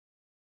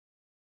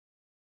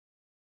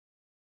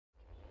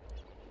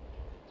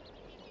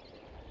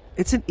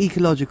It's an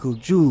ecological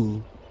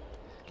jewel.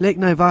 Lake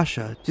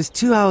Naivasha, just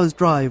 2 hours'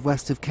 drive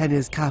west of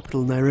Kenya's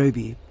capital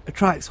Nairobi,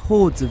 attracts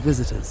hordes of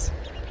visitors.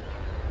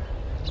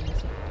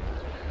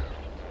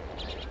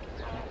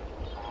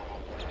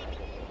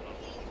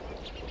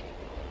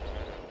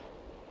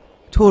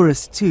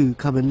 Tourists too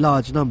come in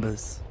large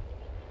numbers.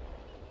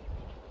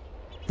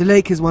 The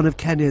lake is one of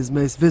Kenya's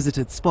most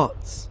visited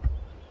spots,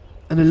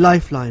 and a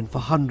lifeline for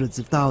hundreds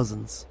of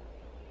thousands.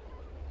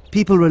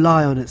 People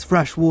rely on its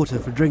fresh water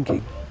for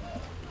drinking.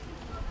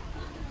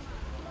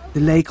 The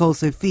lake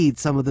also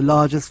feeds some of the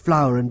largest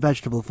flower and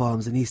vegetable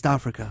farms in East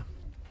Africa.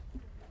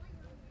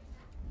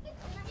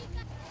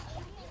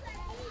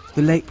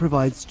 The lake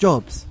provides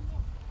jobs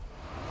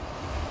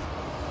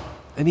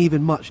and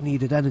even much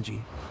needed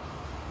energy.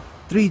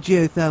 3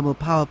 geothermal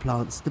power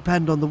plants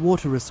depend on the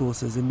water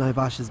resources in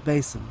Naivasha's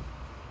basin,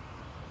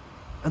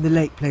 and the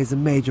lake plays a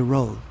major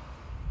role.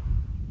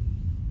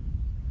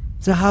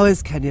 So how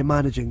is Kenya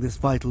managing this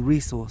vital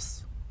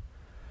resource?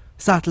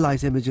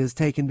 Satellite images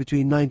taken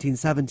between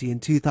 1970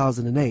 and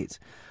 2008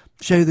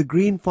 show the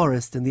green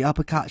forest in the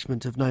upper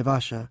catchment of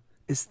Naivasha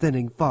is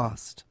thinning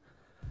fast.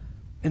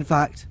 In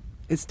fact,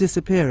 it's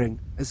disappearing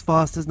as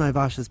fast as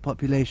Naivasha's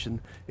population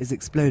is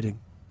exploding.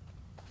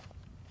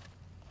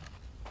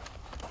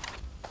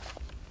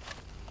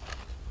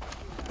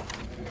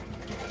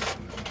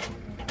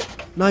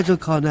 Nigel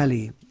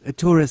Carnelli, a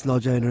tourist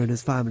lodge owner, and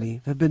his family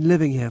have been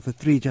living here for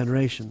 3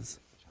 generations.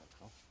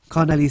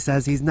 Carnelli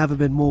says he's never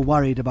been more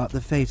worried about the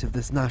fate of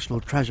this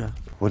national treasure.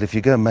 Well, if you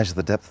go and measure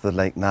the depth of the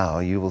lake now,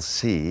 you will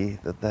see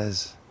that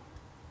there's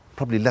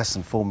probably less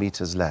than 4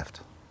 meters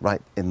left,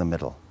 right in the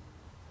middle.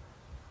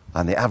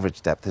 And the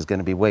average depth is going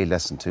to be way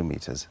less than 2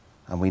 meters.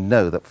 And we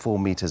know that 4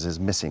 meters is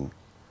missing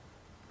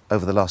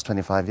over the last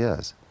 25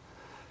 years.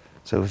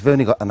 So we've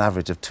only got an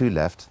average of 2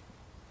 left.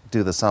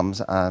 Do the sums,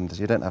 and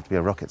you don't have to be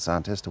a rocket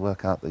scientist to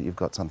work out that you've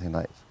got something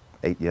like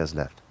 8 years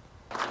left.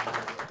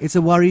 It's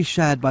a worry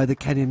shared by the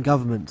Kenyan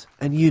government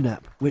and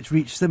UNEP, which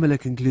reached similar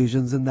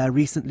conclusions in their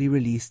recently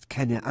released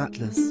Kenya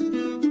Atlas.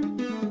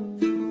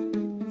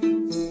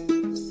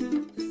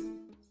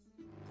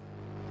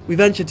 We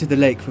ventured to the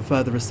lake for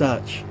further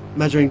research,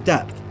 measuring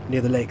depth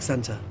near the lake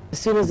centre. As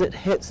soon as it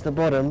hits the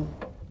bottom,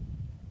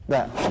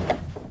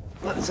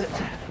 that's it.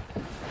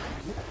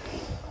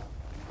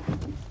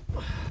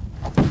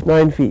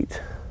 9 feet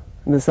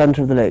in the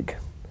centre of the lake.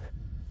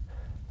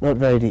 Not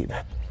very deep.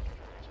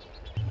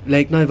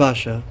 Lake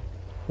Naivasha,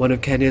 one of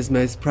Kenya's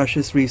most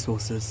precious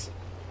resources,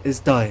 is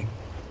dying.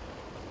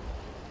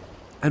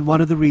 And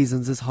one of the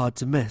reasons is hard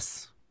to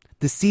miss.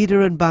 The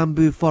cedar and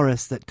bamboo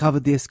forests that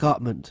covered the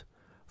escarpment,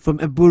 from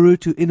Eburu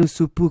to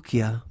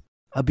Inusupukia,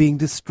 are being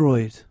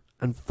destroyed,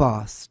 and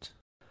fast.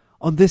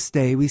 On this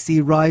day we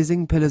see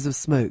rising pillars of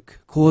smoke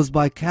caused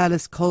by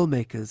careless coal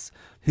makers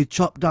who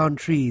chopped down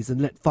trees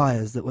and lit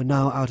fires that were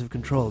now out of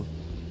control.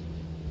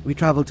 We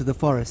travelled to the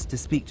forest to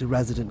speak to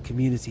resident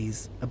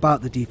communities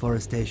about the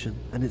deforestation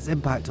and its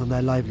impact on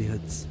their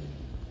livelihoods.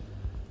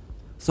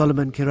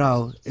 Solomon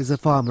Kirau is a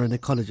farmer and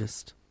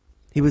ecologist.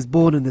 He was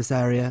born in this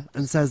area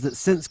and says that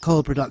since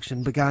coal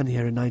production began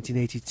here in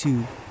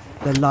 1982,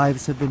 their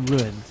lives have been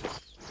ruined.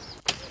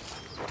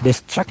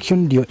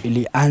 Destruction ndio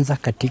ilianza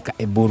katika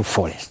Eburu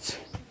Forest.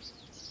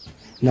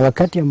 Na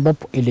wakati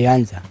ambapo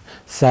ilianza,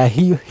 saa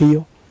hiyo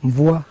hiyo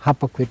mvua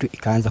hapa kwetu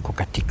ikaanza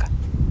kukatika.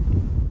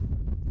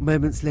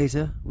 Moments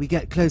later, we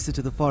get closer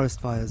to the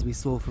forest fires we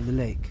saw from the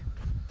lake.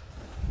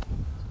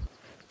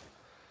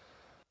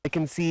 I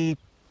can see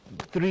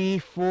 3,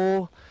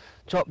 4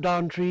 chopped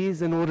down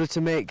trees in order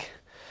to make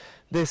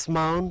this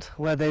mound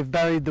where they've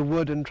buried the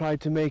wood and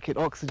tried to make it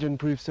oxygen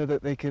proof so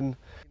that they can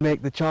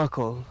make the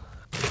charcoal.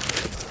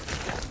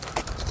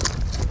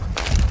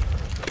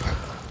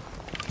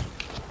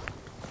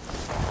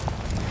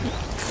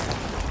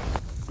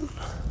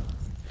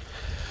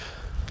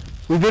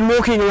 We've been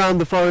walking around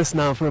the forest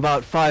now for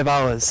about 5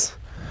 hours.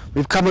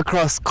 We've come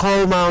across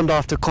coal mound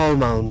after coal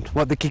mound,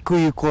 what the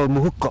Kikuyu call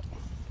muhuko.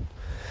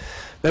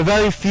 There are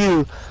very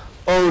few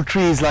old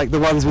trees like the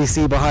ones we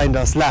see behind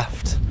us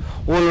left.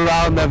 All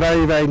around they're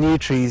very, very new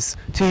trees,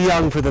 too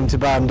young for them to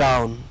burn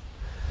down.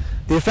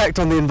 The effect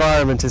on the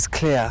environment is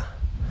clear.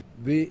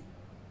 The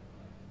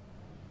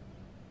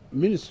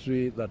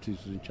ministry that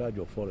is in charge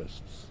of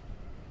forests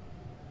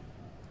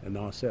and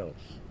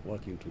ourselves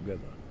working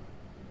together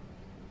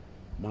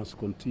must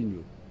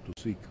continue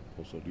to seek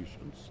for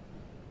solutions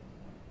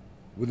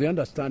with the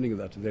understanding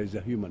that there is a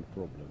human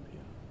problem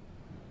here,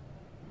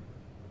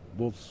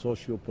 both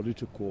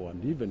socio-political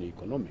and even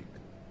economic,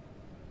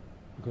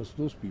 because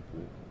those people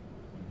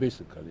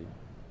basically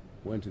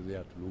went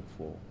there to look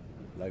for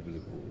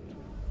livelihood.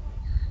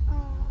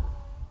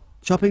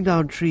 Chopping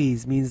down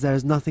trees means there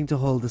is nothing to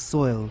hold the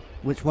soil,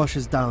 which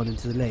washes down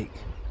into the lake.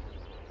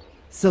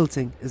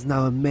 Silting is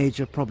now a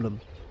major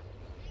problem.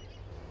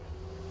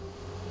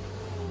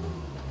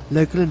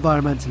 Local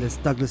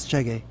environmentalist Douglas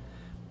Chege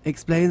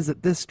explains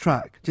that this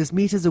track, just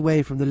meters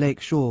away from the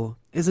lake shore,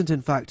 isn't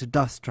in fact a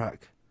dust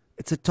track.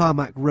 It's a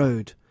tarmac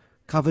road,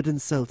 covered in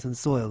silt and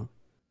soil.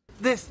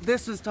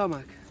 This was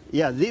tarmac?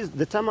 Yeah,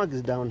 the tarmac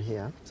is down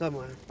here,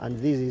 Somewhere. and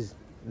this is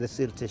the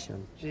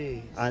siltation.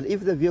 Jeez. And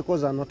if the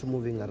vehicles are not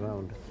moving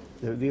around,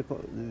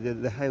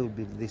 the high will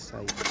be this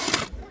side.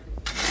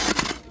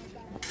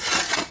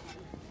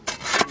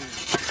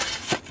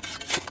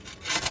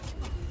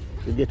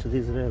 You get to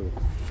this level.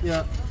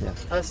 Yeah. Yeah.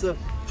 That's the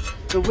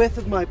width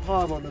of my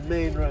palm on the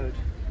main road.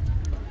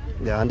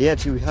 Yeah, and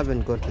yet we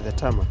haven't got to the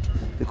tarmac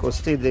because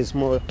still there's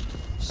more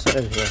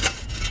soil here.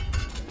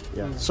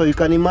 Yeah. So you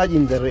can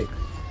imagine the lake.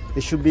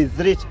 It should be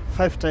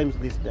 5 times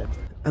this depth.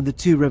 And the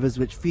 2 rivers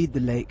which feed the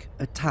lake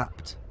are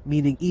tapped,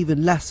 meaning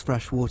even less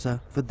fresh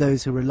water for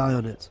those who rely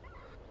on it.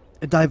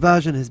 A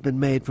diversion has been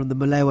made from the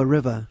Malewa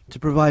River to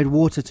provide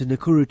water to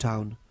Nakuru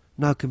town,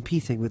 now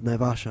competing with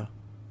Naivasha.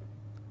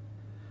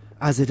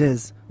 As it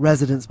is,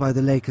 residents by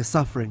the lake are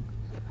suffering.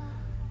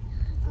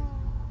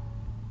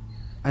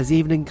 As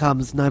evening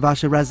comes,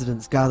 Naivasha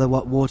residents gather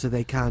what water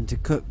they can to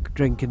cook,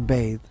 drink and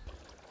bathe.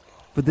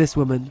 For this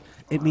woman,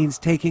 it means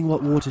taking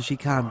what water she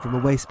can from a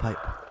waste pipe.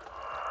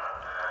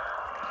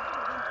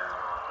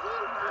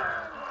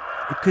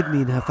 It could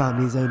mean her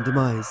family's own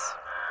demise.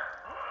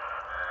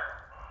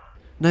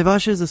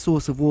 Naivasha is a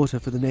source of water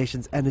for the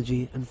nation's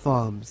energy and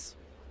farms.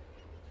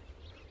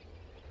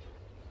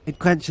 It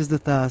quenches the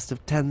thirst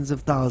of tens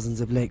of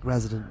thousands of lake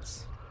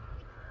residents,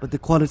 but the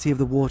quality of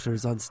the water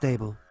is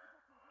unstable.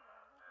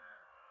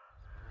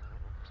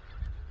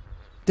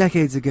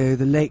 Decades ago,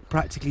 the lake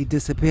practically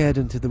disappeared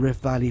into the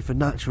Rift Valley for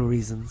natural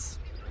reasons.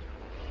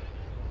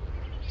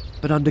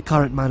 But under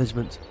current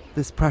management,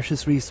 this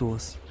precious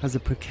resource has a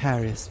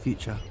precarious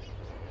future.